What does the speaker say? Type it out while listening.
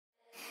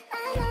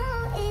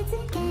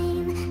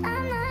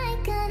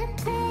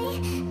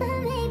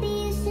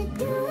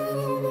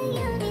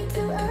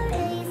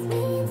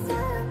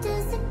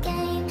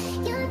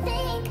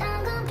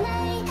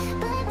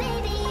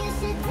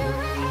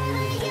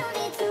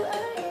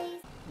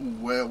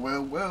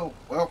Well,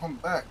 welcome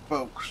back,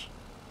 folks.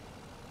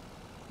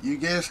 You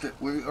guessed it,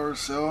 we are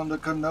selling the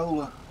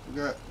canola. We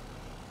got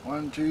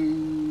 1,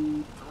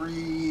 2,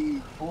 3,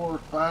 4,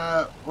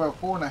 5, well,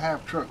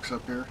 4.5 trucks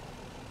up here.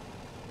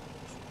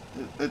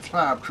 It's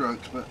 5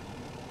 trucks, but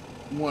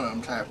one of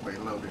them's halfway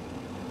loaded.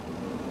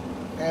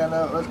 And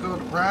let's go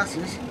to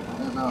prices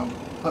as I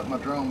put my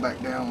drone back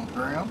down on the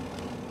ground.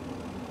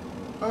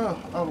 Oh,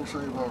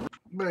 autosave already.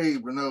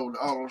 Babe, no, the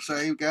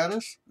autosave got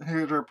us.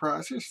 Here's our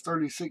prices,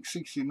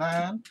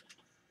 $36.69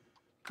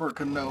 for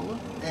canola,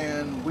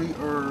 and we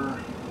are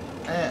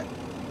at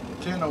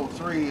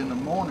 10:03 in the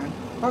morning.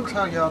 Folks,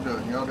 how y'all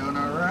doing? Y'all doing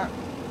all right?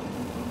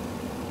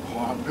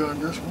 Oh, I'm doing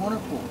just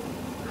wonderful.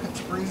 It's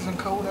freezing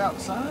cold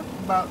outside,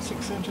 about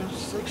 6 to 8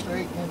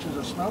 inches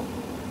of snow,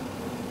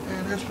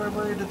 and it's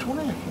February the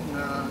 20th,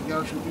 and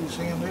y'all should be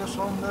seeing this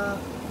on the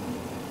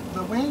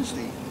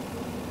Wednesday.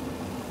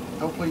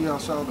 Hopefully y'all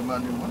saw the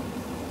Monday one.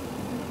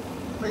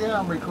 But yeah,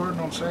 I'm recording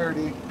on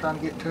Saturday, trying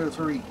to get 2 or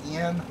 3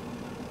 in.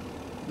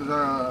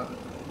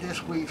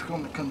 This week's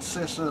going to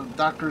consist of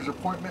doctor's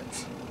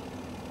appointments.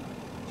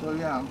 So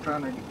yeah, I'm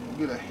trying to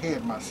get ahead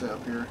of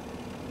myself here.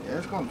 Yeah,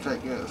 it's going to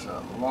take us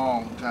a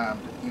long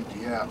time to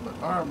empty out, but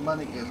our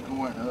money is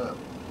going up.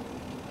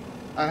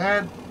 I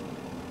had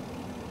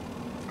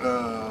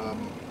a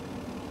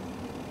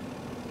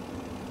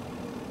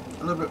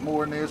little bit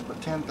more than this,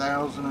 but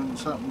 $10,000 and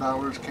something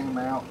came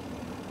out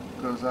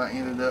because I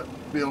ended up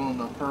filling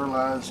the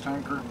pearlized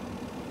tanker.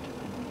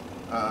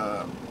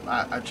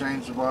 I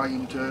changed the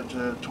volume to it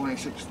to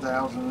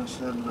 26,000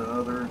 instead of the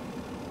other.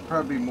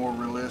 Probably more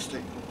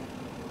realistic.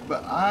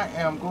 But I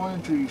am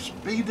going to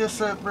speed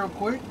this up real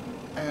quick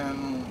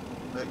and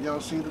let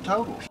y'all see the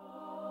totals.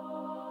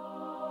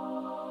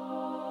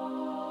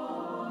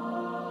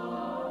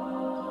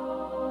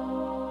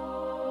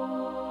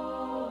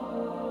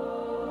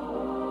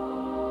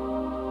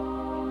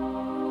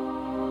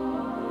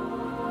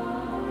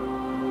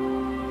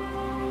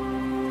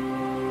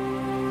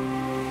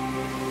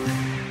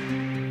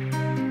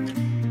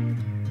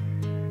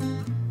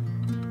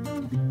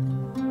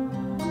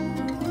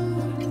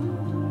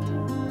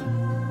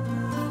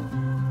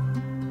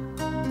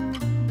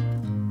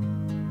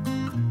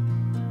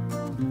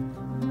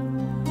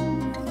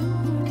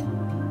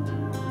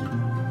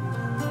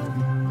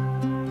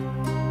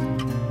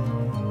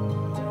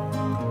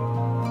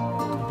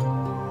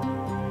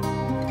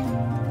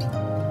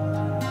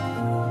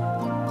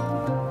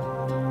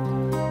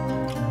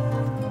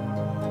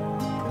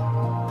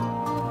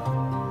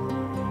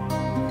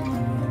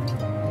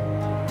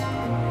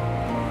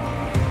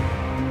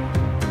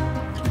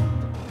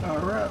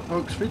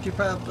 Folks,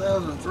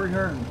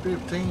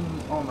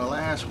 55,315 on the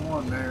last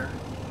one there.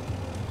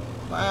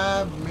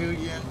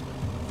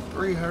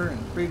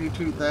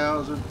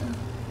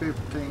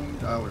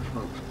 5,352,015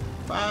 folks.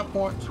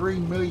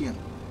 5.3 million.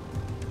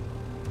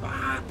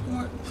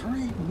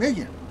 5.3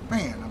 million.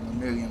 Man, I'm a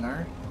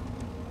millionaire.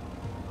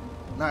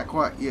 Not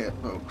quite yet,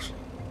 folks.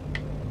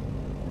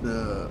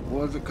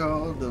 What's it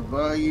called? The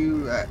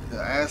value,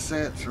 the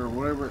assets, or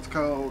whatever it's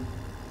called,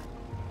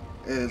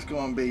 is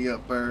going to be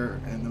up there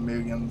in the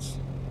millions.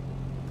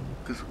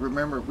 Because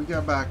remember, we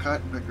got to buy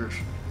cotton pickers.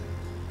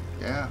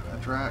 Yeah,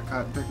 that's right,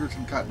 cotton pickers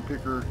and cotton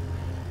picker,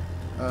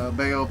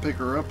 bale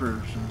picker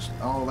uppers and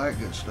all that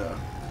good stuff.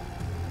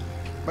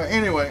 But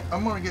anyway,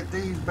 I'm going to get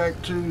these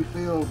back to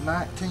field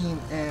 19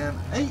 and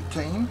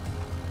 18.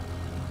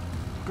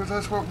 Because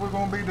that's what we're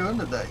going to be doing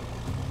today.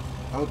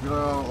 I hope you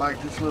all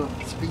like this little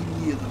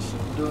speedy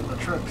of doing the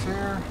trucks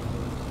here.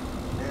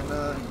 And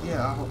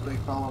yeah, I hope they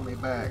follow me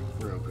back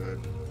real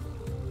good.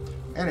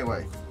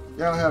 Anyway,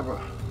 y'all have a...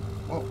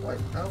 Oh, wait,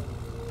 no.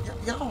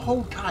 Y'all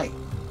hold tight.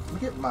 I'm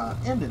getting my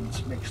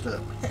endings mixed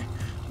up.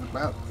 I'm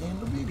about to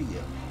end the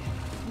video.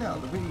 No,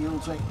 the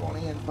videos ain't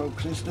going to end,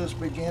 folks. It's just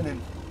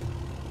beginning.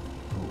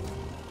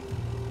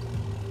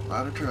 Ooh. A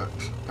lot of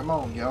trucks. Come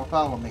on, y'all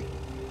follow me.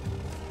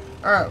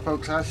 Alright,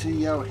 folks, I'll see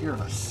y'all here in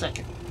a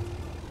second.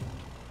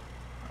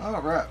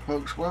 Alright,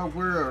 folks, well,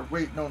 we're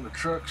waiting on the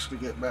trucks to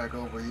get back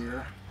over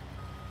here.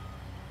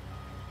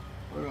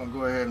 We're going to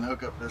go ahead and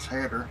hook up this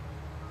header.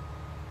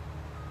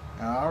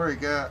 Now, I already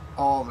got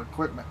all the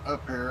equipment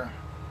up here.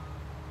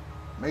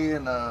 Me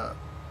and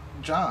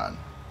John,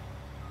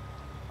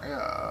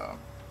 yeah,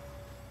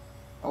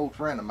 old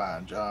friend of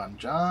mine,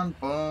 John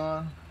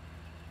Bunn.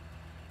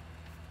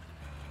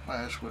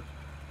 That's with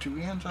 2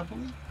 N's, I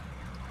believe.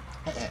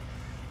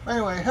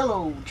 Anyway,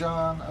 hello,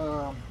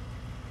 John.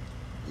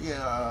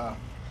 Yeah.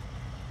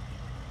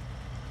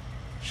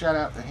 Shout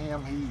out to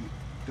him. He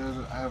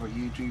doesn't have a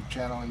YouTube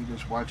channel. He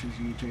just watches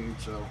YouTube.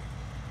 So,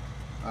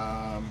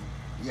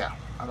 yeah.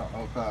 I don't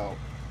know if I'll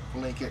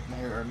link it in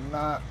here or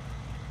not.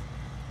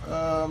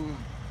 I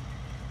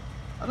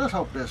just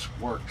hope this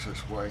works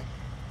this way.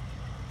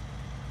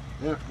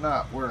 If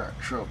not, we're in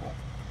trouble.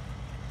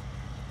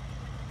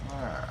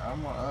 Alright,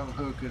 I'm going to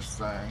unhook this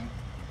thing.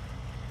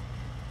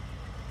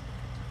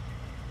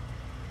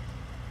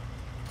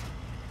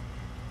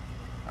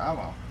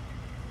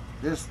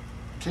 This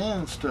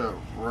tends to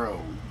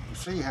roll. You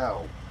see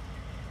how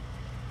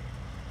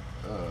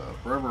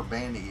rubber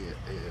bandy it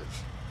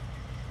is.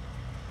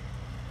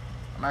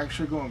 I'm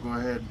actually going to go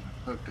ahead and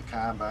hook the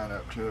combine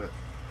up to it.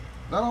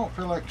 I don't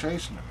feel like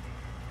chasing it.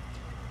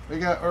 We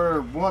got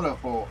our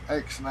wonderful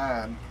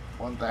X9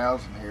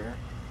 1000 here.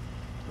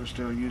 We're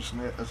still using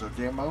it as a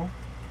demo.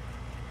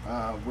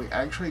 We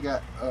actually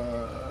got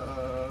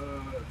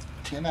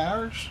 10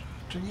 hours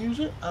to use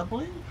it, I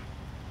believe.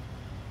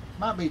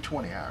 Might be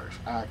 20 hours.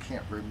 I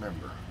can't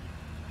remember.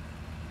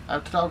 I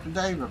have to talk to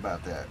Dave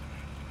about that.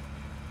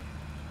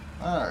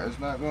 Alright, it's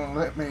not going to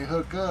let me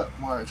hook up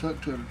while it's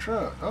hooked to the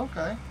truck.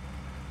 Okay.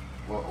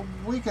 Well,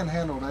 we can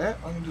handle that.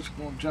 I'm just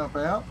going to jump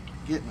out,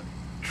 get in the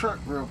truck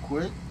real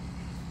quick.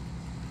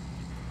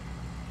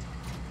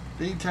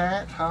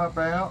 Detach, hop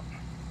out.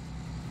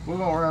 We're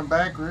going to run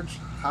backwards,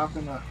 hop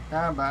in the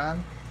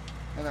combine,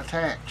 and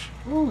attach.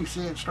 Ooh, you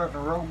see it starting to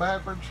roll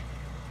backwards?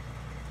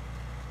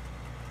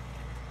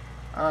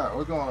 Alright,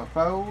 we're going to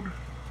fold.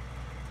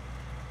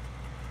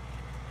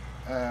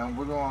 And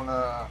we're going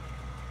to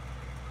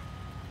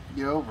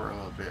get over a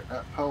little bit.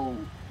 That pole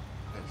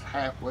is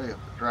halfway up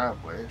the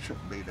driveway. It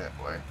shouldn't be that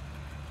way.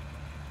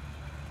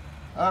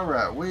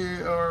 Alright,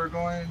 we are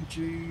going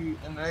to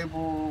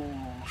enable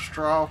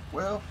straw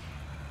whelp.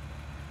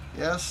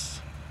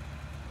 Yes.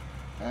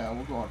 And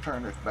we're going to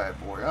turn this bad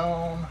boy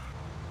on.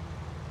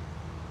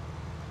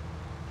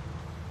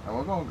 And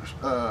we're going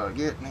to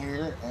get in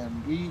here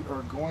and we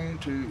are going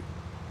to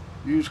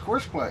use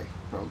course play,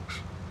 folks.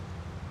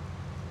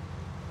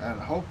 And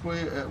hopefully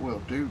it will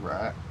do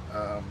right.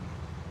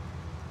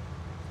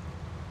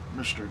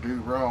 Mr. Do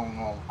Wrong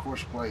on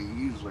course play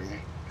usually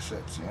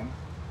sets in.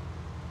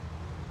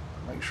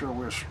 Make sure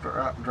we're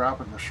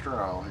dropping the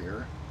straw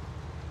here.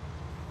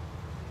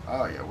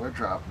 Oh yeah, we're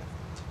dropping it.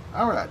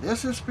 Alright,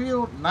 this is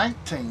field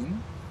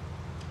 19.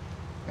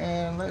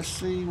 And let's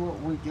see what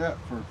we got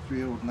for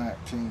field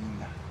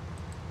 19.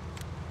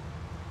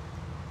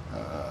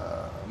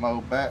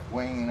 Mow back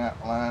wing,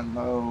 outline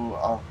mow,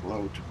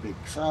 offload to big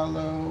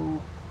silo,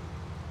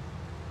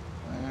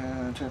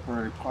 and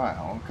temporary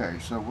plow. Okay,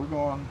 so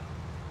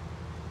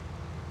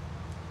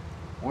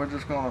we're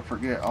just going to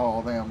forget all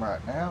of them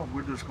right now.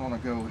 We're just going to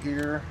go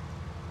here,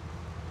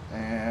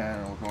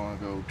 and we're going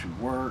to go to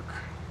work.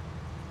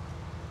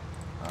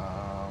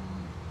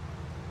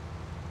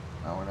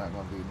 No, we're not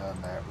going to do none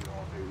of that. We're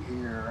going to do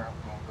here. I'm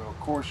going to go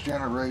course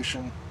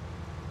generation,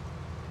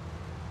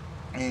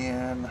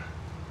 and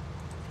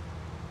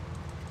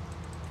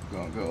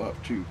going to go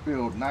up to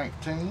field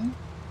 19.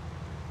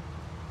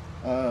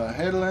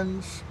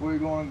 Headlands, we're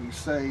going to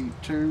say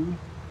 2.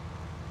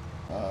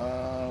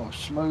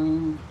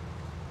 Smooth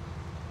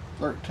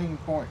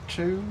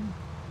 13.2.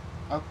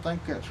 I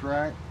think that's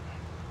right.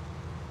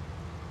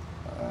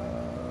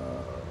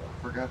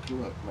 Forgot to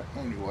look, but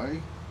anyway.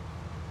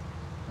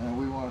 And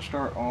we want to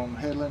start on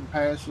headland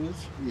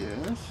passes.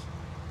 Yes.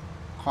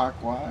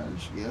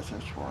 Clockwise. Yes,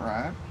 that's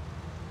right.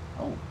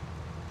 Oh,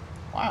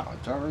 wow,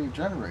 it's already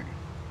generated.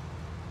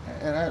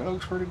 And that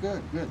looks pretty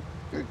good. Good.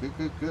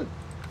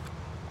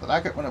 I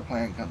like it when a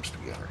plan comes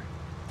together.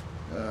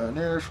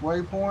 Nearest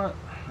waypoint,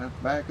 let's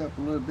back up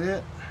a little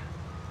bit.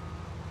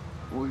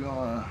 We're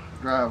going to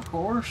drive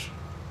course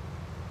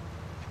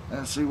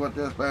and see what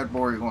this bad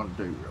boy is going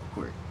to do real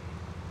quick.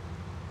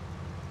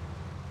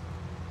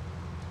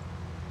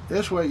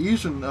 This way,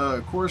 using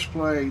course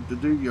play to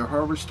do your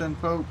harvesting,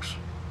 folks,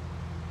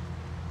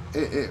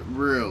 it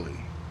really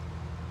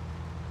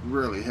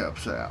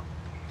helps out.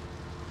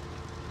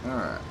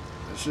 Alright,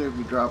 let's see if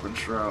we're dropping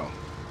straw.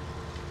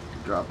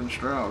 Dropping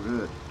straw,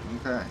 good.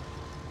 Okay.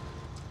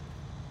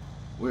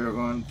 We are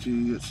going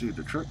to, let's see,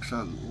 the truck's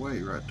out of the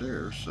way right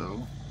there,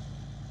 so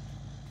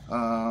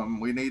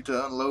we need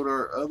to unload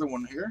our other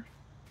one here.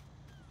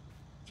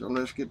 So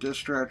let's get this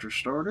tractor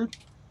started.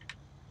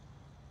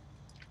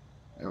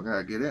 We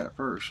gotta get in it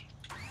first.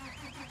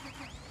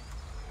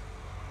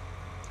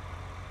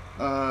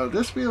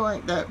 This field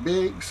ain't that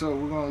big, so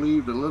we're gonna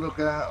leave the little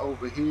guy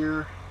over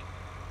here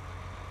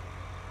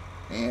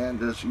and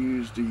just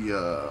use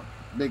the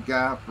big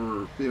guy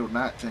for field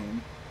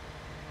 19.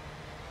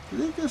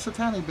 It's just a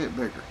tiny bit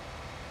bigger.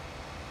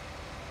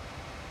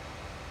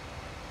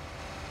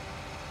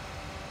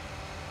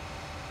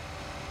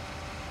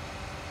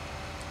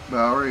 But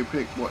I already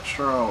picked what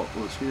straw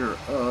was here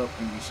up,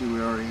 and you see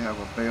we already have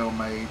a bale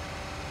made.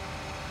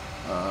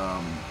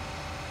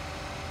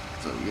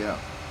 So yeah.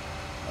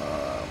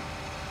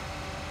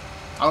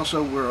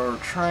 Also, we're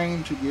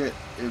trying to get,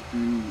 if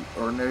you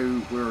are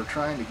new, we're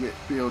trying to get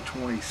field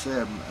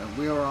 27, and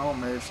we are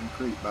on Madison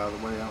Creek, by the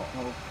way. I don't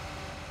know,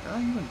 did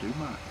I even do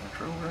my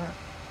intro right?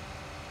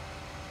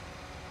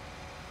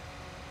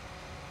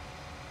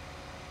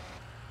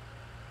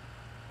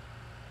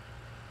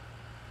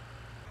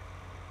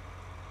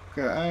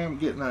 Okay, I am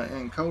getting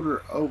an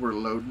encoder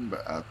overloading,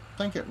 but I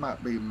think it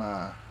might be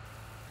my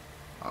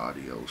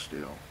audio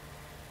still.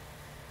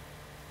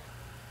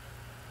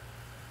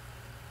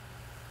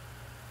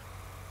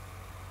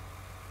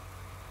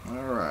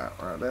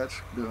 Alright,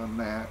 that's doing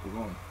that. We're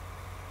going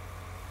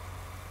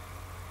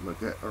to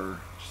look at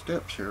our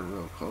steps here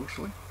real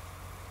closely.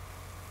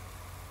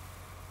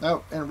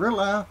 Now, in real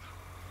life,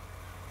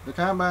 the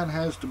combine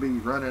has to be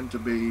running to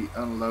be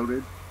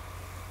unloaded.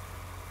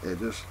 It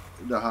just,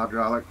 the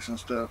hydraulics and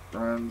stuff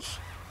runs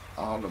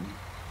all the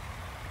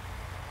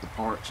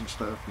parts and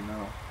stuff, you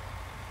know.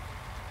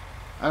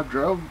 I've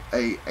drove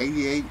a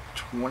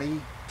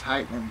 8820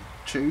 Titan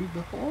II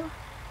before.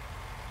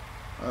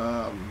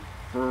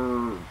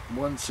 For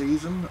one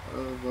season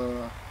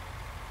of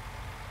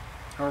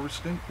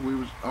harvesting. We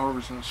was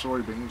harvesting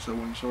soybeans, so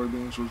when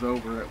soybeans was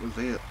over, that was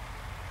it.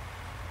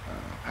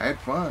 I had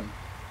fun.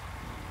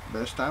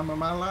 Best time of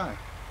my life.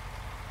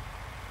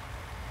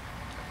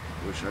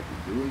 Wish I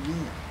could do it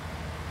again.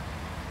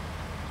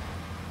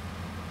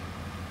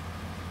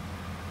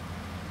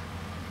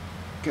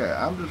 Okay,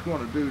 I'm just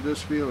going to do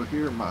this field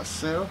here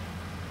myself.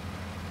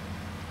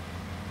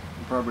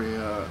 I'll probably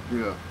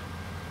do a,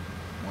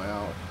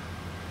 well,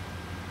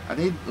 I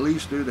need at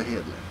least do the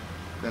headland.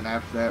 Then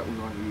after that we're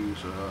going to use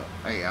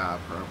AI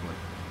probably.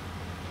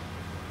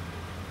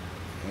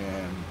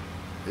 And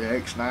the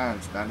X9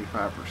 is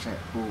 95%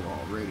 full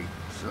already,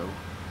 so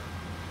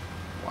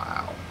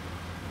wow.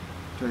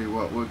 Tell you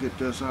what, we'll get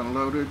this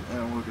unloaded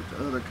and we'll get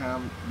the other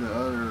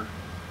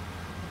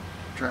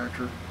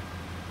tractor.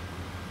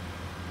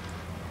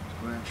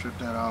 Go ahead and shut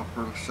that off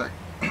for a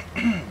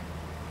second.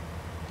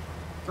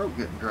 Throat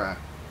getting dry.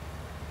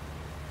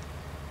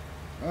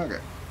 Okay.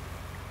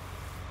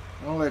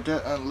 I'll let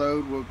that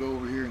unload. We'll go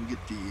over here and get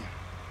the...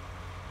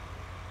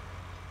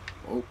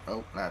 Oh,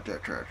 not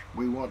that tractor.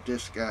 We want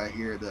this guy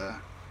here, the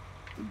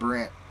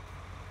Brent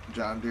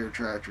John Deere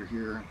tractor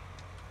here.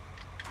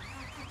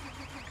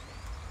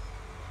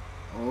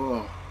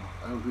 Oh,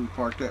 we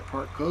parked that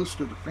part close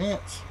to the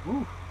fence.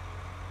 Woo.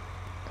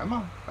 Come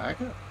on, back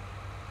up.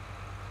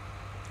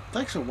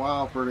 Takes a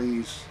while for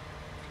these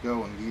to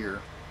go in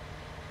gear.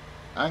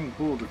 I can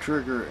pull the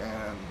trigger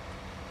and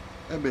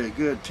that'd be a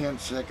good 10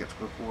 seconds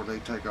before they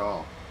take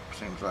off.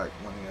 Seems like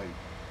when they...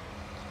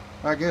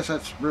 I guess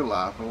that's real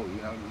life, you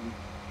know, you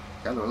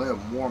gotta let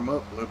them warm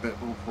up a little bit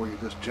before you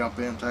just jump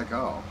in and take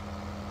off.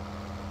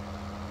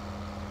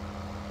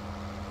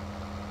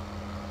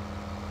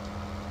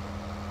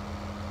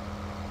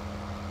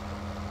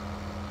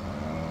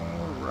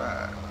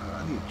 Alright,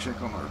 I need to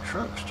check on our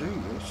trucks too.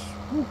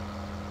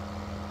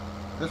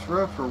 That's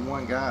rough for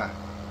one guy.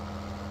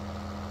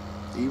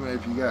 Even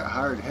if you got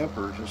hired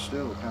helpers, it's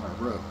still kind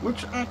of rough.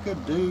 Which I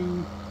could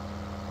do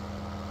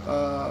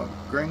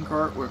grain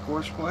cart with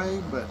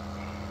horseplay, but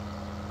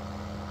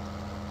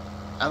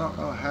I don't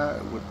know how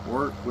it would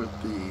work with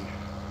the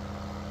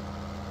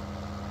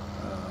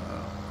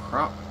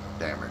crop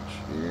damage.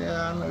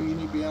 Yeah, I know you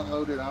need to be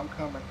unloaded. I'm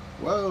coming.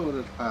 Whoa,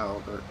 there's a pile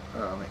of dirt.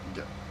 I mean,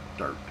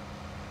 dirt.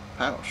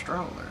 Pile of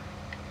straw there.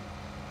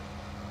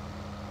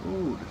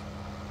 Ooh, the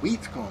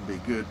wheat's gonna be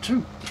good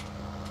too.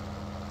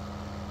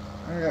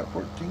 I got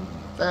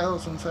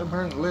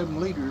 14,711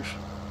 liters.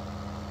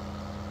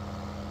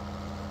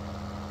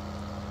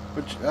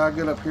 But I'll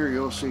get up here,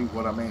 you'll see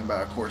what I mean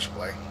by a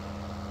horseplay.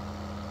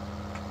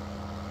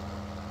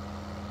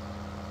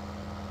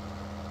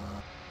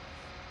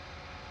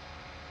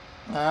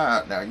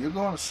 Alright, now you're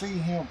going to see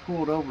him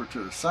pulled over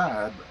to the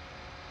side, but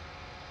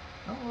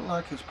don't look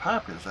like his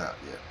pipe is out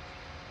yet.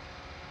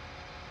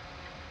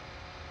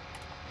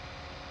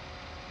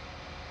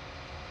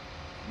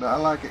 But I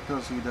like it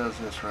because he does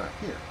this right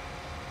here.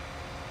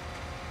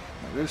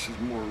 Now this is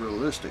more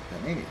realistic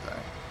than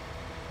anything.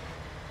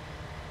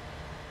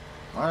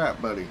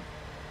 Alright, buddy.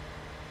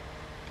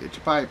 Get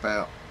your pipe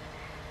out.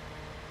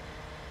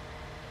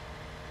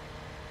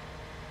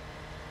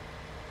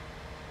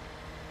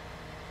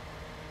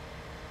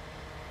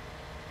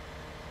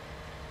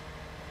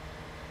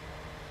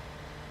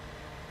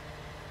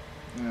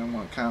 And I'm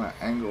going to kind of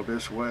angle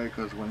this way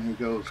because when he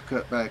goes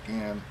cut back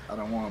in, I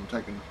don't want him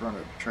taking the front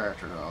of the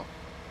tractor off.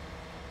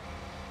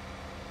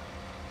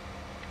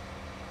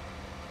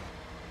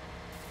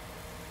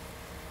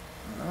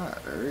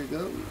 Alright, there he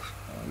goes.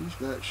 Oh, he's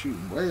got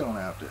shooting way on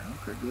out there.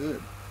 Okay,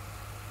 good.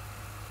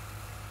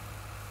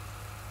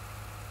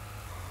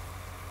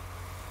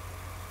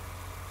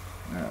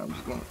 Now I'm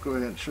just going to go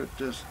ahead and shut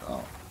this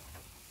off.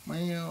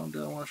 Well,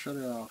 do I want to shut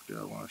it off? Do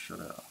I want to shut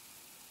it off?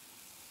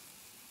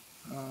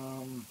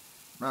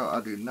 No,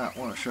 I do not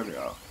want to shut it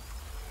off.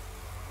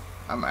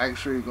 I'm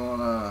actually going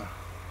to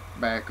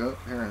back up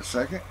here in a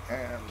second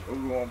and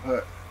we're going to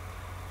put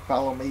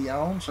follow me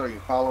on so you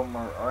follow me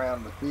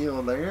around the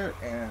field there,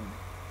 and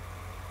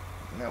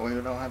that way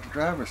we don't have to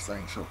drive this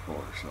thing so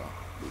far. So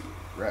be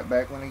right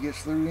back when he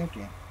gets through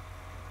emptying.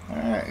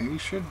 Alright, he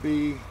should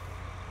be,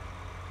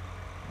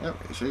 yep,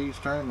 you see he's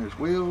turning his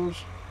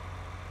wheels.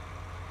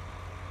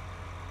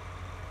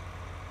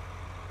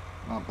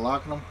 Am I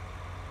blocking them?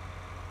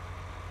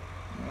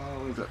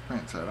 Oh, where's that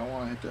fence at? I don't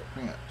want to hit that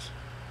fence.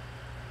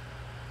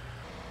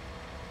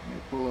 Let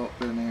me pull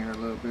up in here a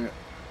little bit.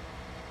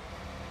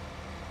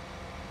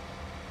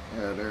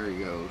 Yeah, there he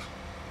goes.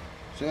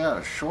 See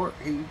how short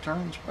he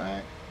turns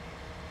back?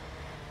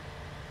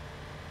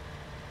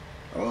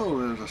 Oh,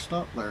 there's a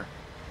stump there.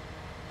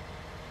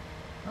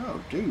 Oh,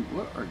 dude,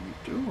 what are you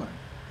doing?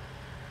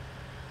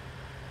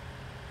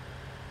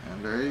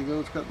 And there he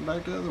goes, cutting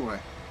back the other way.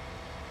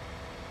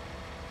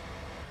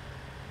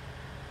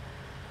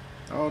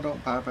 Oh,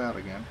 don't pipe out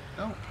again.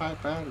 Don't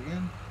pipe out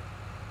again.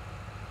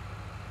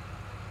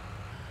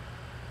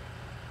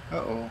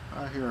 Uh-oh,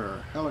 I hear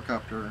a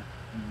helicopter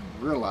in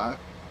real life.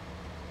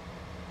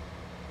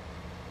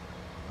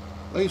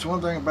 At least one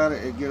thing about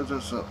it, it gives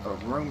us a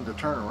room to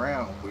turn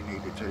around if we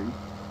needed to.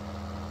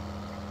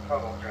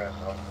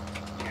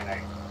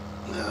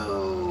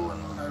 No,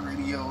 and my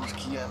radio's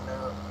keying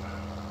up.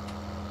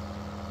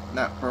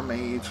 Not for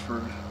me, it's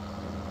for...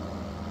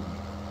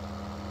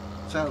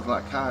 sounds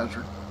like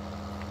Kaiser.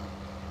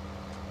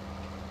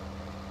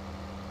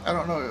 I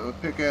don't know if it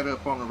would pick that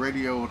up on the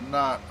radio or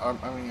not, I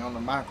mean on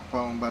the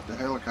microphone about the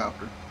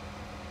helicopter.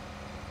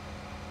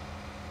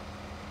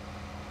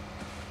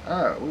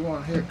 Alright, we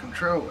want to hit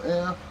Control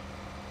F.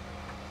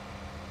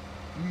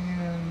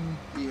 And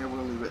yeah,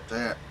 we'll leave it at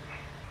that.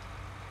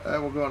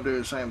 We're going to do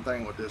the same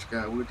thing with this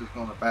guy. We're just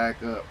going to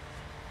back up.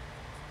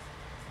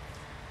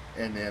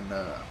 And then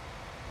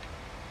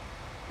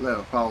let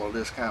him follow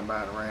this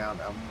combine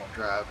around. I'm going to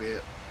drive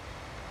it.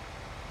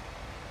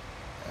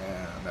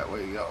 And that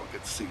way y'all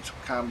get to see some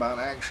combine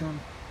action.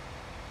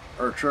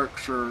 Our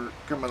trucks are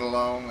coming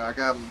along. I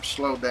got them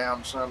slowed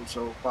down some,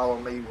 so follow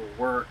me will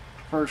work.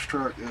 The first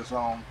truck is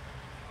on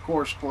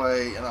course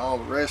play, and all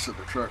the rest of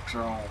the trucks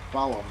are on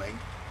follow me.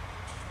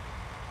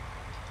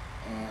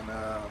 And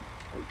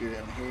we'll get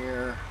in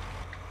here.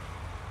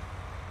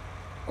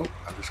 Oh,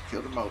 I just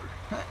killed a motor.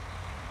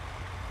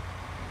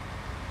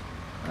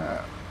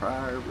 Alright,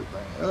 fire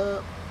everything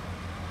up.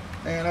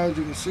 And as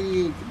you can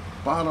see, the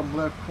bottom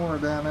left corner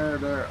down there,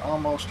 they're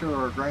almost to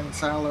our grain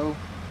silo.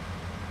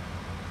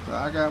 So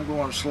I got them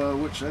going slow,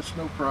 which that's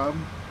no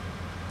problem.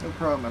 No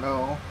problem at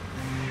all.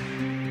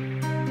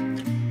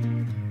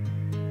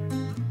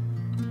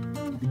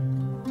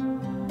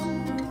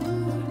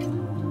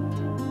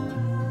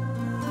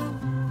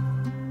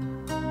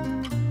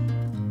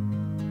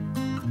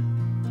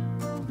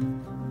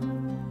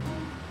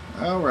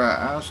 Alright,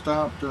 I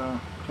stopped, told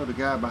the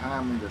guy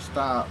behind me to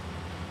stop.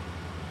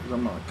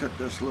 I'm going to cut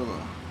this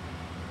little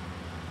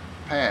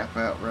path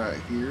out right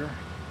here.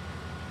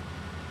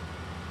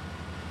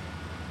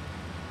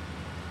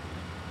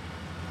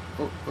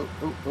 Oh,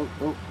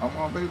 I'm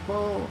going to be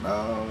full.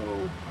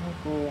 No, I'm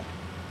full.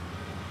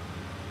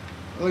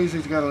 At least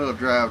he's got a little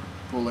drive to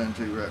pull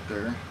into right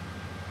there.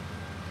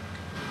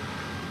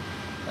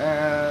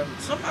 And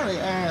somebody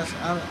asked,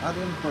 I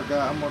didn't forget,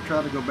 I'm going to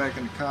try to go back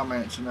in the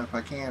comments, and if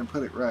I can,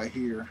 put it right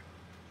here.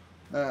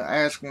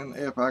 Asking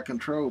if I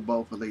control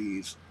both of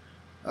these.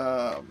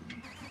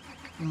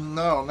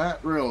 No,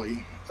 not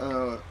really.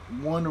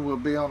 One will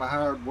be on a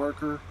hired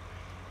worker,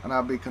 and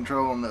I'll be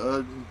controlling the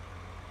other.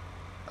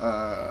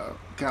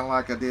 Kind of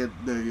like I did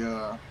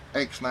the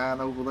X9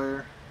 over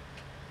there.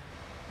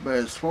 But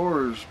as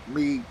far as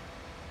me,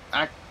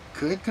 I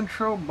could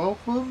control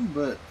both of them,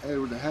 but it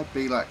would have to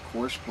be like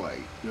course play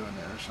doing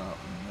it or something.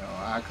 You know,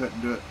 I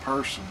couldn't do it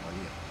personally.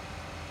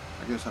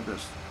 I guess I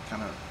just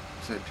kind of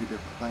said two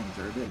different things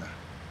there, didn't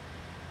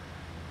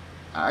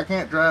I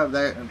can't drive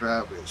that and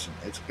drive this.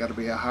 It's got to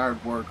be a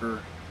hired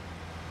worker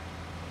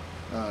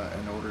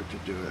in order to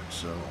do it.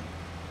 So,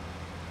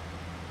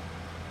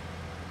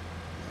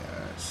 yeah,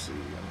 let's see. I'm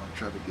going to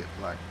try to get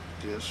like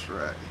this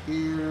right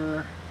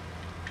here.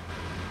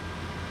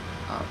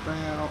 Hop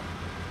out.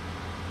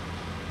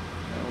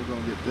 Now we're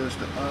going to get this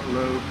to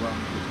unload. While I'm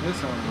getting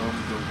this unload,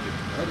 we're going to get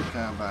the other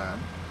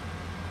combine.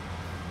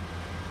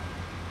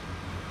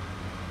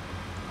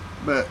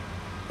 But,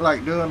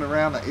 like doing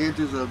around the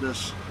edges of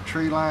this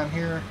tree line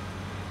here,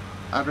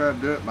 I'd rather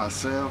do it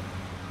myself,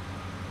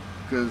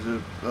 because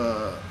if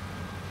the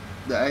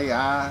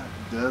AI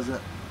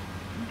doesn't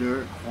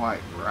do it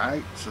quite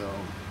right, so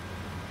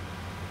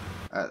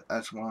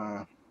that's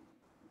why.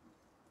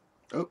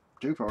 Oh,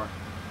 too far.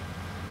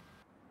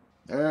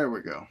 There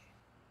we go.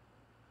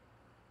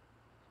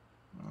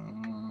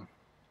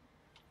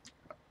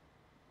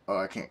 Oh,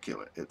 I can't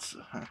kill it. It's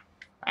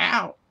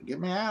out. Get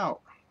me out.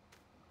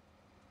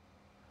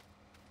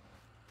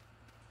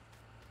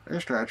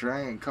 This tractor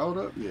ain't caught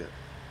up yet.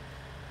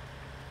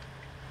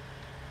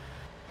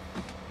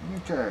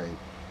 Okay,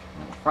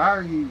 I'll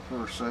fire you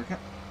for a second.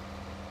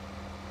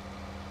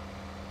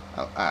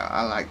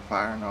 I like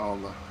firing all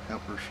the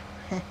helpers.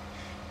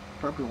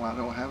 Probably why I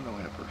don't have no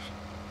helpers.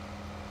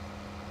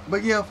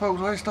 But yeah,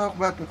 folks, let's talk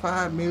about the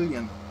 5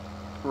 million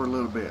for a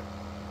little bit.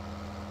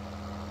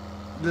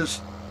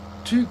 This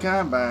 2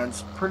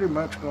 combines pretty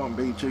much going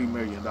to be $2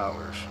 million.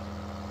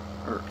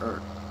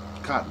 Or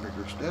cotton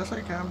pickers. Did I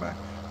say combine?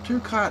 2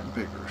 cotton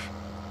pickers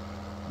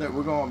that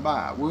we're going to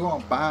buy. We're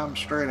going to buy them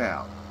straight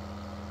out.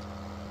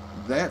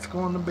 That's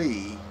going to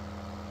be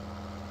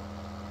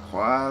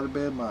quite a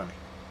bit of money.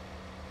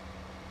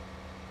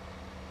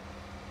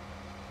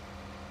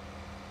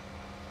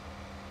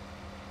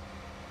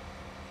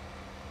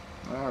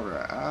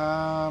 Alright,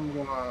 I'm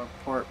going to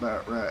park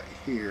that right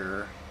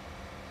here.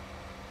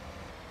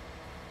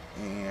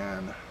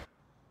 And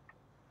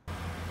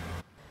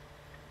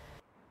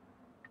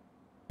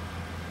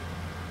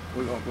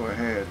we're going to go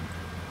ahead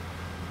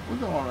we're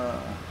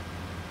gonna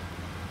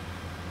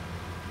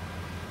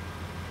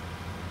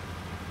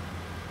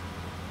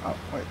oh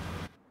wait,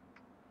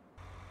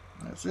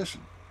 that's this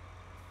one.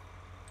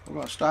 We're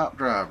gonna stop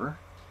driver,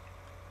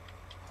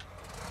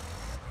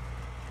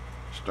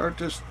 start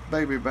this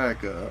baby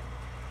back up.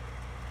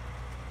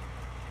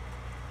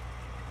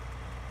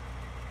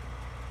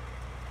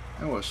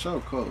 That was so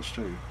close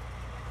too.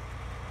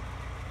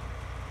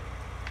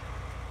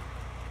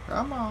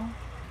 Come on,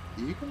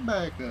 you can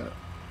back up.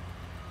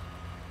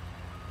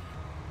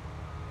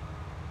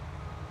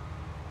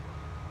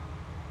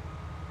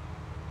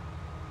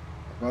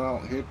 If I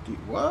don't hit the,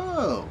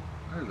 whoa,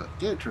 there's a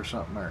ditch or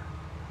something there.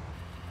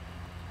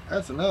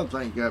 That's another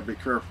thing you gotta be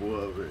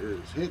careful of,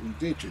 is hitting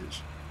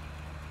ditches.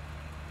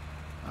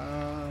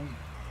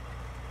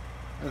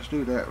 Let's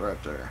do that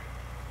right there.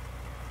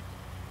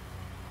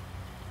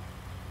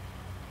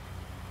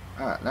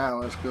 Alright, now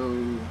let's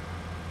go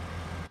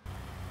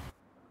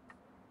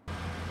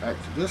back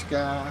to this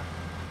guy,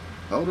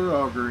 load the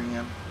auger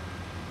in.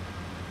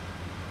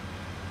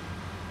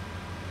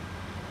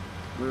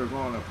 We're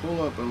going to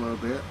pull up a little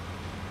bit.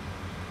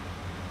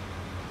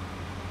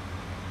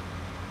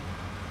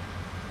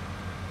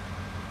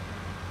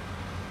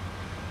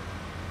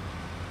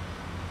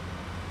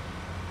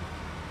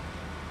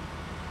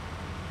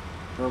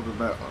 Probably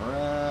about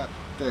right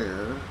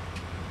there.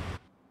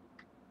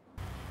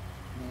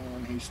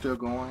 And he's still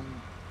going.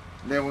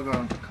 Then we're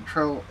going to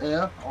control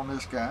F on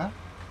this guy.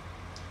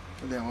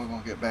 And then we're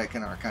going to get back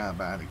in our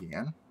combine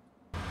again.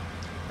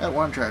 That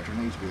one tractor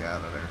needs to be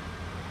out of there.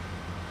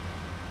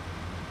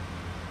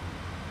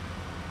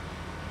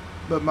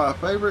 But my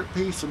favorite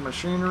piece of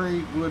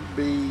machinery would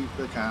be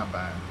the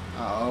combine.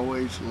 I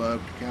always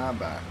loved the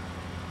combine.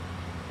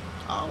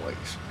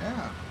 Always,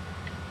 yeah.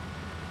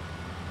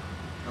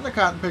 And the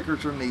cotton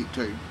pickers are neat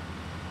too.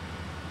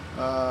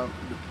 The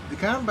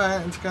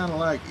combine's kind of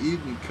like you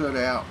can cut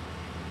out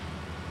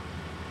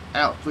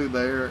through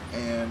there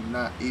and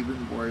not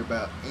even worry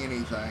about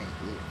anything.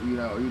 You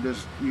know, you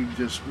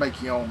just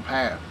make your own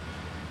path.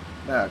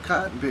 Now a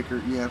cotton picker,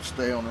 you have to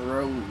stay on the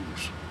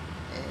rows,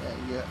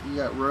 and you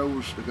got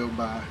rows to go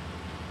by.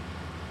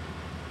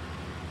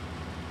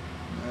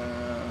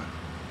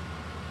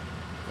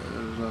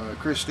 There's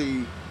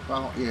Christy.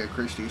 Yeah,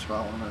 Christy's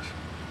following us.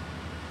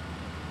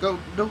 Go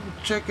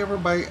check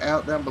everybody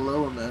out down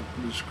below in the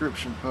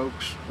description,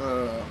 folks.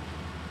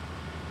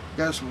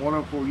 Got some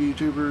wonderful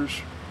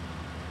YouTubers.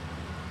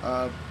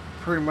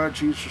 Pretty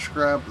much you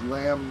subscribe to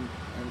them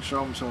and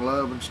show them some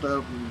love and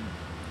stuff, and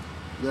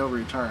they'll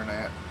return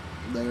that.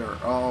 They are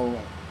all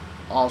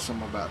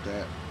awesome about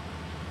that.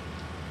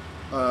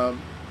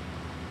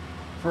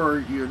 For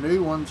your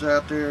new ones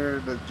out there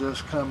that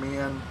just come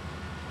in,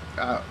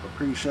 I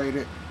appreciate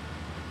it.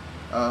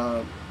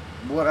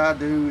 What I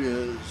do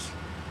is,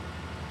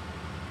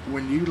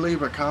 when you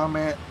leave a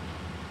comment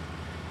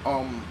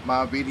on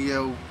my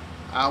video,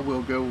 I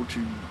will go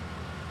to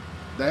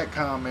that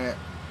comment,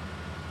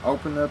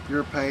 open up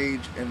your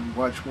page and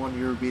watch one of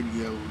your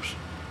videos,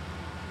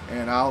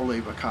 and I'll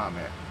leave a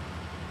comment.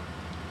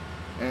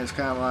 And it's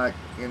kind of like,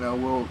 you know,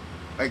 we'll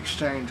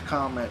exchange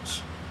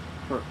comments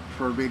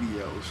for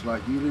videos.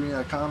 Like, you leave me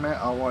a comment,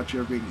 I'll watch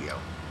your video,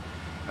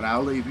 and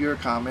I'll leave your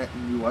comment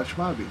and you watch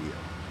my video.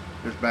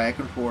 It's back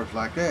and forth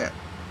like that.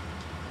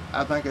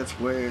 I think that's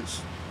where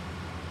it's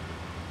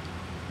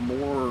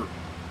more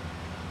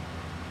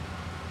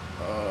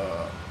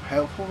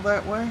helpful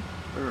that way,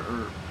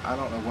 or I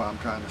don't know what I'm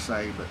trying to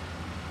say, but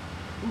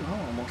ooh,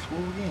 I almost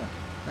flew again.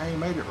 Now you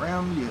made it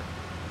round yet.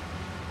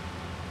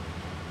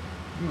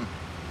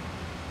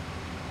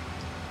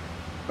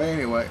 But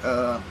anyway,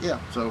 yeah,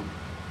 so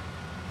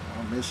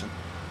I'm missing.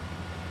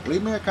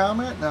 Leave me a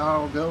comment and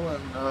I'll go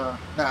and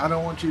now I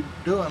don't want you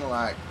doing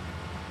like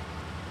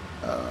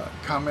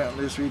comment on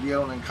this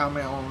video and then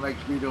comment on the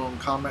next video and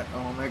comment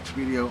on the next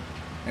video,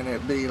 and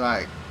it'd be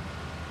like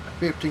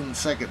 15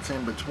 seconds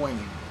in between.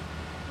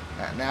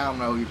 Now I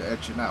know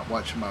that you're not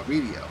watching my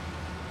video.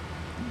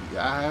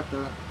 I have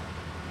to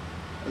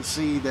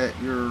see that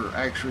you're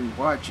actually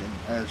watching.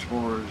 As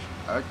far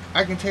as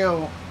I can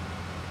tell,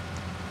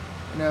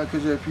 you know,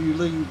 because if you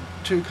leave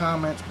 2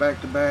 comments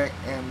back to back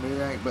and it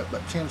ain't but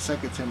 10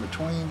 seconds in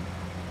between,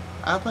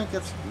 I think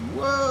it's,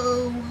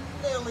 whoa,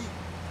 Nelly.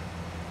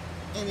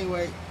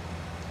 Anyway,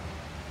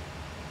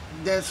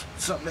 that's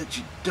something that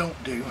you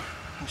don't do.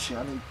 Let's see,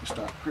 I need to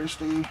stop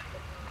Christy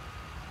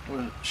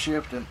with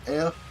Shift and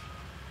F.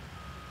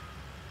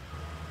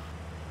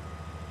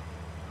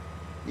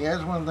 Yeah,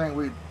 that's one thing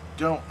we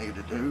don't need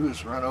to do,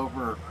 is run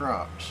over our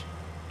crops.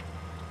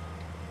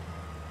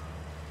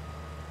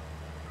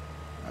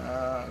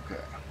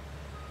 Okay.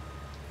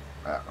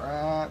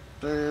 Right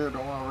there.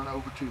 Don't want to run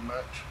over too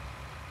much.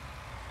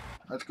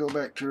 Let's go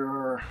back to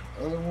our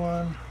other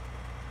one.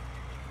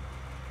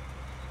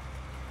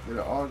 Get an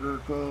auger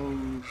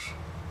close.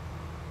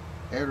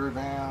 Header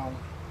down.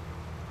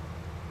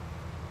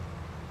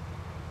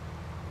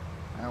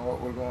 Now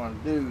what we're going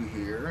to do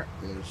here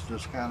is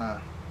just kind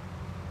of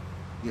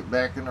get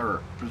back in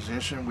our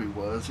position we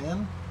was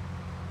in.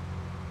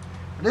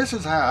 This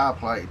is how I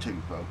play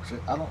too, folks.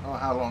 I don't know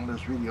how long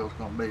this video is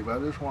going to be, but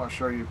I just want to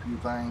show you a few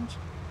things.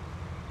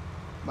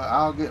 But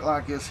I'll get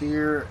like this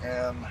here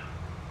and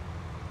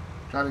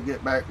try to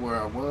get back where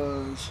I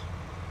was,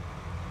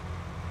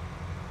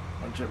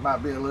 which it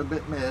might be a little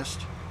bit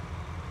missed.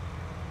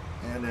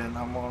 And then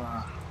I'm going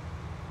to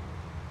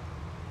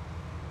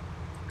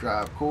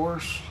drive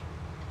course,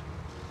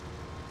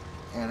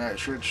 and that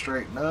should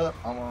straighten up.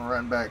 I'm going to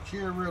run back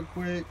here real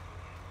quick,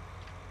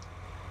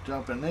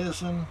 jump in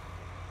this one,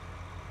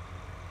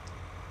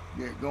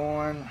 get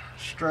going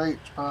straight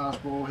as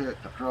possible, hit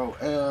Control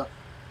F,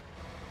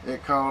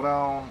 it caught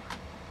on,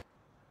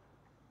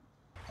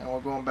 and we're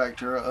going back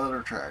to our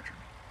other tractor.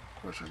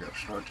 Of course, we got to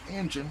start the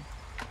engine.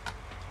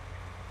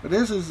 But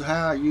this is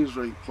how I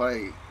usually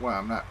play. Well,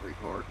 I'm not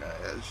recording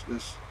it. It's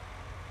just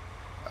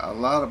a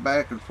lot of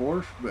back and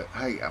forth, but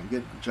hey, I'm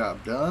getting the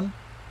job done.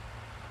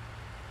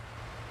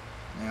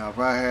 Now, if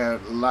I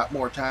had a lot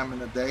more time in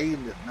the day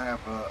and didn't have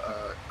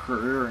a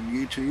career in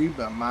YouTube,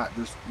 I might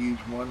just use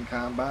one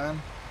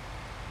combine,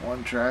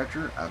 one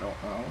tractor. I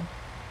don't know.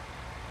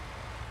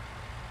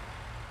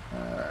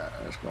 Alright,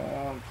 let's go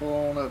on,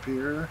 pull on up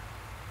here.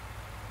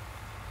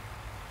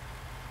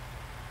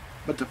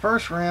 But the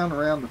first round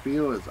around the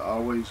field is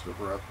always the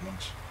rough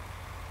ones.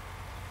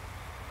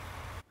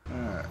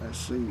 Alright, let's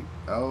see.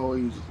 Oh,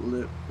 he's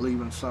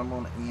leaving some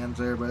on the ends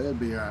there, but it'll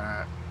be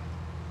alright.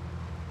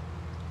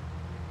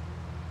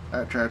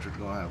 That tractor's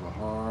going to have a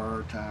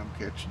hard time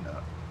catching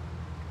up.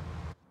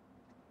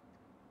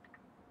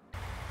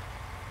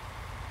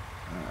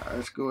 Alright,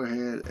 let's go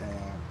ahead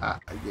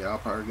and... yeah, I'll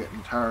probably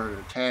getting tired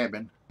of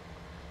tabbing.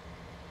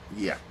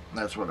 Yeah,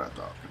 that's what I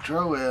thought.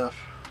 Control F.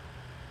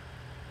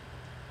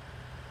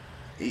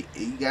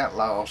 He got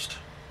lost.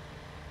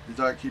 He's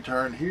like, he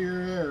turned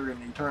here,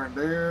 and he turned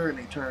there, and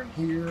he turned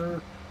here.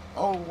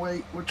 Oh,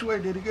 wait, which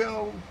way did he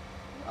go?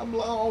 I'm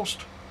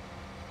lost.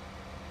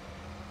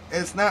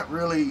 It's not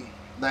really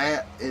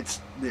that. It's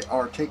the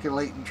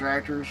articulating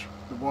tractors,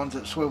 the ones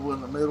that swivel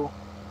in the middle,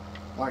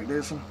 like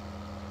this one.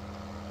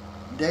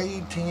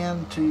 They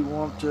tend to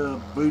want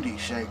to booty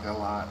shake a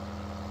lot.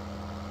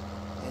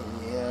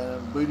 And yeah,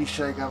 booty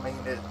shake, I mean,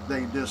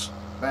 they just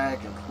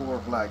back and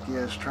forth like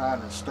this, trying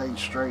to stay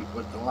straight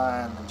with the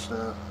line and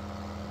stuff,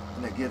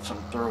 and it gets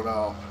them thrown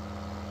off.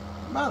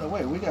 By the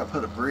way, we got to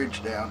put a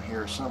bridge down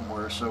here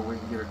somewhere so we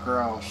can get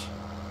across.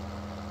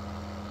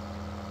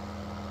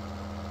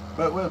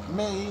 But with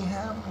me,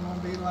 I'm going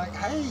to be like,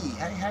 hey,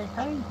 hey, hey,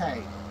 hey,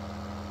 hey.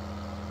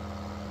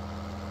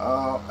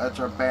 Oh,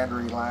 that's our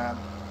boundary line.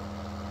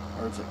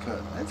 Or is it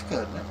cutting? It's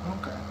cutting it.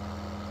 Okay.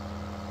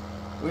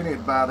 We need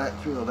to buy that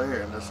field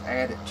there and just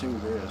add it to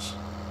this.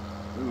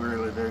 We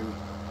really do.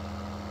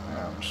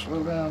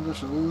 Slow down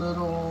just a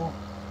little,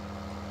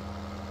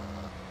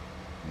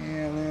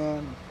 and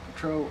then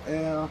Control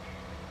F.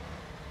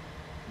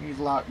 He's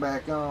locked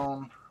back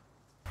on.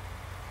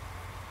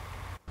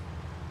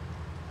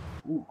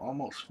 Ooh,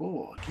 almost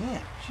full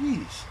again.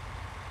 Jeez.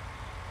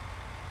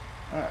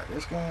 Alright,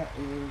 this guy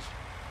is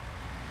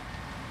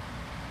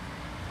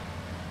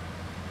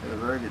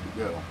ready to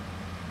go.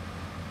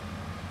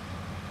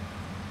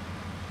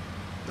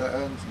 That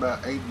one's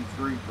about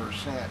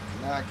 83%.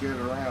 Cannot get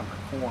around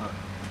the corner.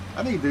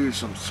 I need to do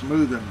some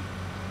smoothing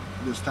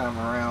this time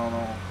around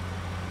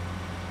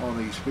on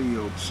these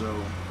fields,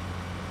 so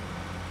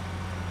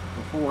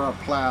before I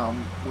plow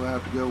them, we'll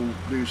have to go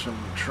do some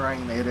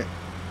terrain edit,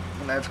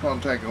 and that's going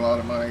to take a lot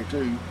of money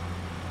too,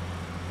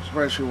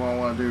 especially what I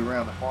want to do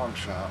around the farm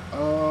shop.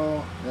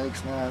 Oh, the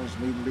X9s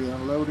need to be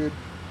unloaded.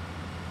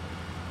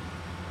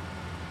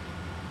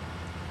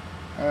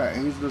 Alright,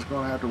 he's just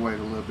going to have to wait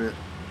a little bit.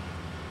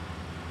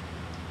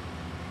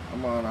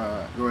 I'm going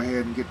to go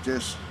ahead and get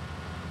this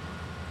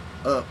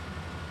up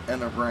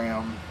and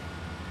around.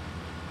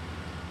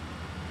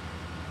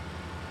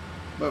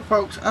 But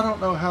folks, I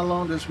don't know how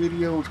long this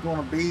video is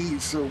going to be,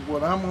 so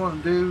what I'm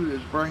going to do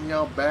is bring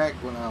y'all back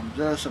when I'm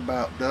just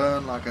about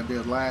done, like I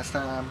did last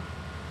time,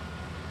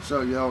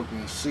 so y'all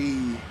can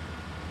see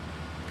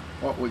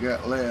what we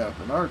got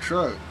left. And our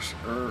trucks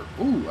are,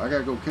 ooh, I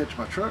gotta go catch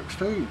my trucks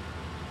too.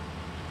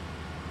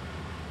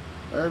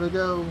 There they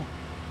go.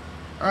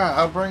 Alright,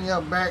 I'll bring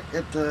y'all back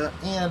at the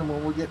end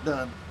when we get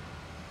done.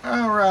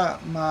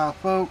 Alright, my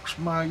folks,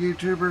 my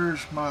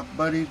YouTubers, my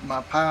buddies,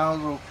 my pals,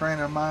 old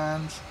friend of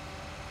mine's.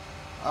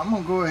 I'm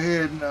going to go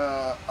ahead and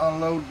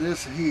unload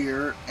this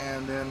here,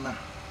 and then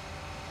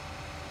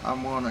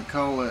I'm going to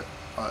call it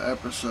an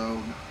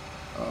episode.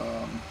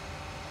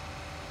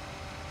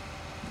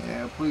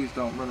 Yeah, please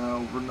don't run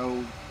over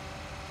no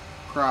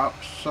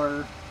crops,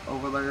 sir,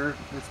 over there.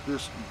 It's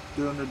just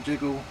doing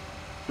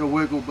the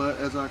wiggle butt,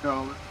 as I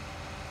call it.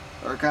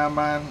 Our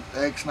combine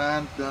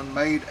X9 done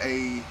made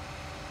a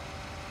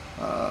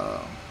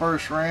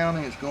first round.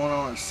 It's going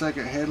on its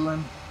second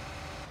headland,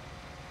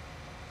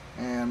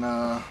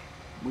 and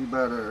we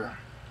better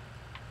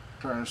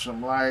turn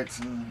some lights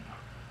and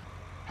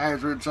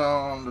hazards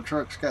on. The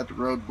truck's got the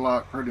road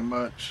blocked pretty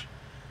much.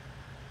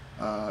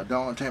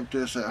 Don't attempt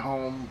this at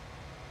home,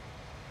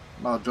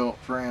 my adult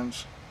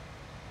friends.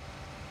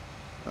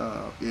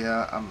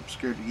 Yeah, I'm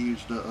scared to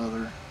use the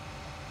other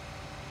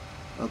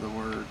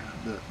word,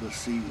 the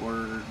C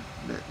word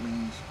that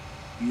means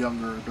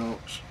younger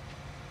adults.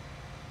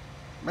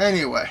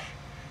 Anyway,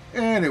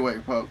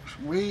 folks,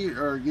 we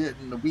are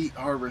getting the wheat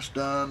harvest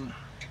done.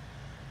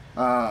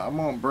 I'm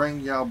gonna bring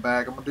y'all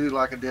back. I'm gonna do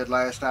like I did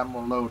last time. I'm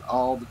gonna load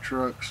all the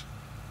trucks.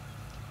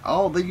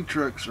 All these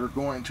trucks are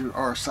going to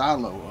our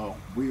silo.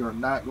 We are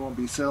not going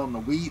to be selling the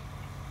wheat.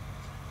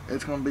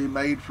 It's going to be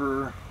made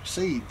for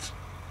seeds.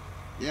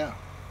 Yeah.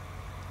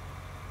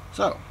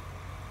 So,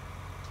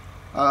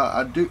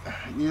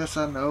 yes,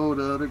 I know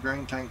the other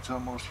grain tank's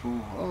almost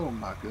full. Oh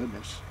my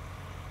goodness.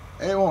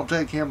 It won't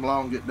take him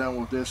long to get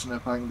done with this, and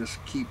if I can just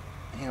keep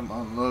him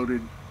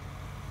unloaded,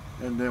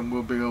 and then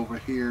we'll be over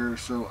here.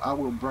 So I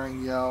will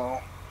bring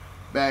y'all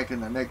back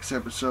in the next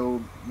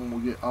episode when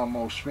we get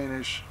almost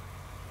finished.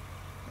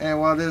 And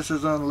while this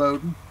is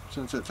unloading,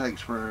 since it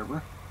takes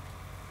forever,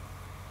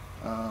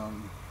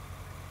 come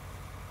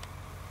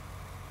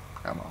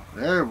on,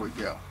 there we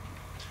go.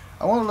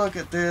 I want to look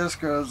at this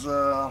because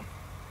I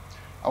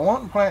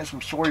want to plant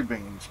some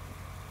soybeans,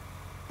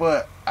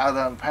 but I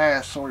done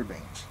passed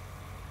soybeans.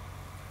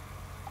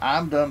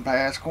 I'm done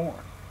past corn.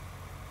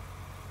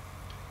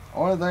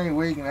 Only thing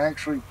we can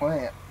actually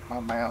plant, my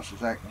mouse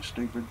is acting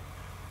stupid,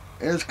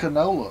 is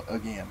canola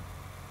again,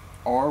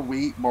 or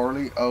wheat,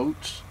 barley,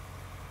 oats.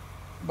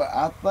 But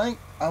I think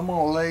I'm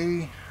going to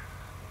lay...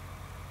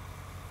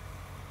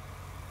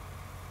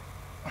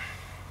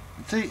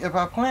 See, if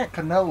I plant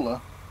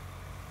canola,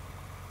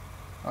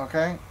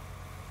 okay,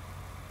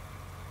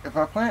 if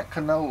I plant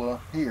canola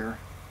here,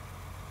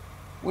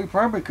 we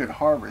probably could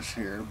harvest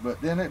here,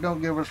 but then it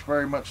don't give us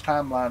very much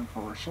timeline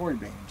for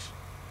soybeans.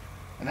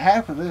 And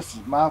half of this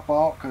is my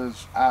fault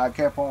because I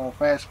kept on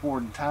fast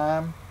forwarding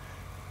time,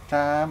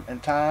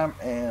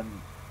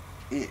 and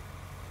it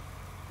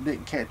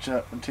didn't catch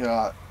up until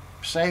I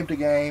saved the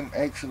game,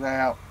 exit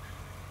out.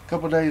 A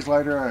couple days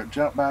later I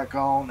jumped back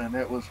on and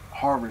it was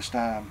harvest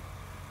time.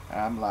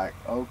 I'm like,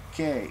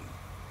 okay.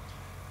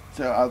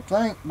 So I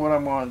think what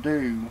I'm going to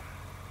do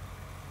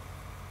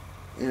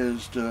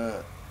is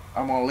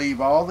I'm going to leave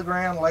all the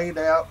ground laid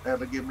out.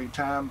 That'll give me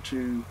time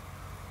to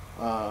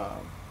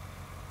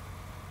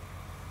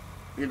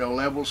you know,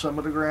 level some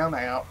of the ground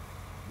out,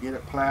 get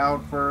it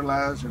plowed,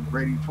 fertilized, and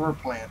ready for a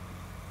plant.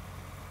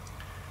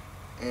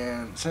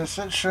 And since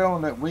it's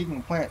showing that we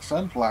can plant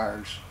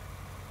sunflowers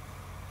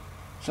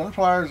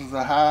is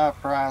a high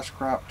price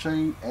crop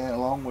too, and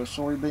along with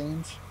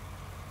soybeans.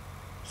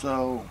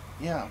 So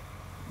yeah,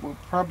 we'll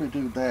probably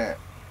do that.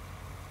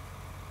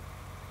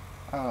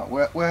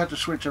 We'll have to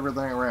switch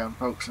everything around,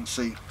 folks, and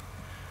see.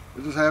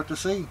 We'll just have to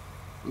see.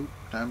 Oop,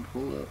 time to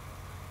pull up.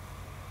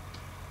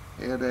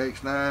 Yeah, the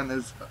X9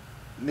 is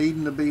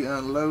needing to be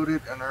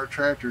unloaded, and our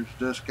tractor's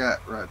just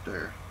got right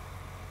there.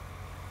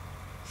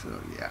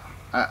 So yeah,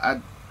 I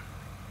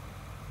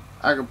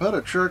could put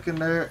a truck in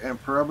there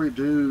and probably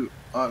do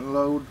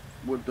unload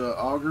with the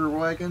auger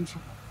wagons,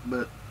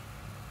 but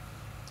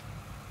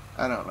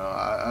I don't know.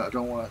 I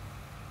don't want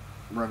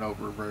to run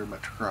over very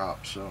much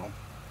crop. So,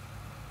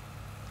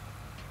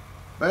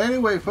 but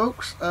anyway,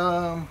 folks,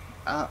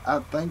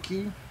 I thank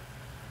you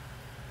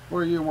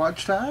for your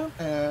watch time,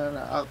 and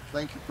I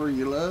thank you for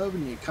your love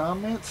and your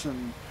comments,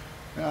 and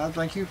I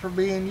thank you for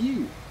being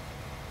you.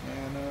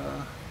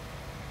 And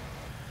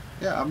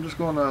yeah, I'm just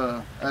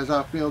gonna, as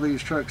I fill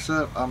these trucks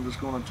up, I'm just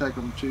gonna take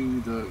them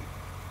to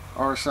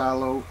our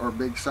silo, or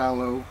big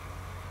silo,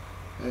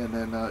 and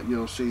then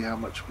you'll see how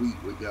much wheat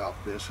we got off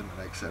this in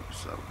the next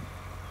episode.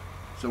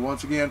 So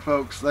once again,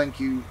 folks, thank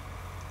you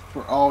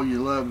for all your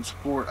love and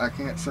support. I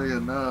can't say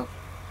enough.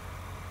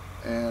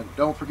 And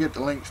don't forget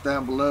the links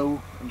down below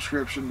in the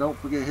description. Don't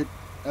forget hit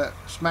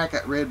smack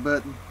that red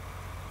button.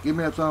 Give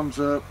me a thumbs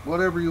up.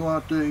 Whatever you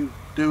want to do,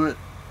 do it.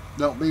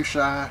 Don't be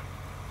shy.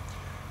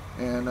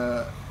 And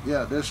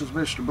yeah, this is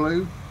Mr.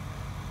 Blue.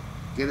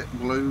 Get it?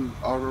 Blue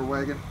auger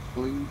wagon.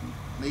 Blue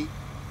neat.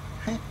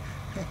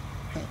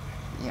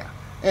 Yeah.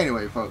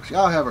 Anyway, folks,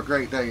 y'all have a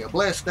great day, a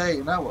blessed day,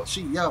 and I will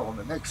see y'all on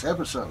the next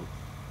episode.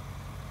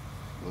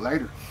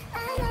 Later.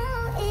 I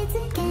know it's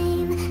a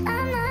game.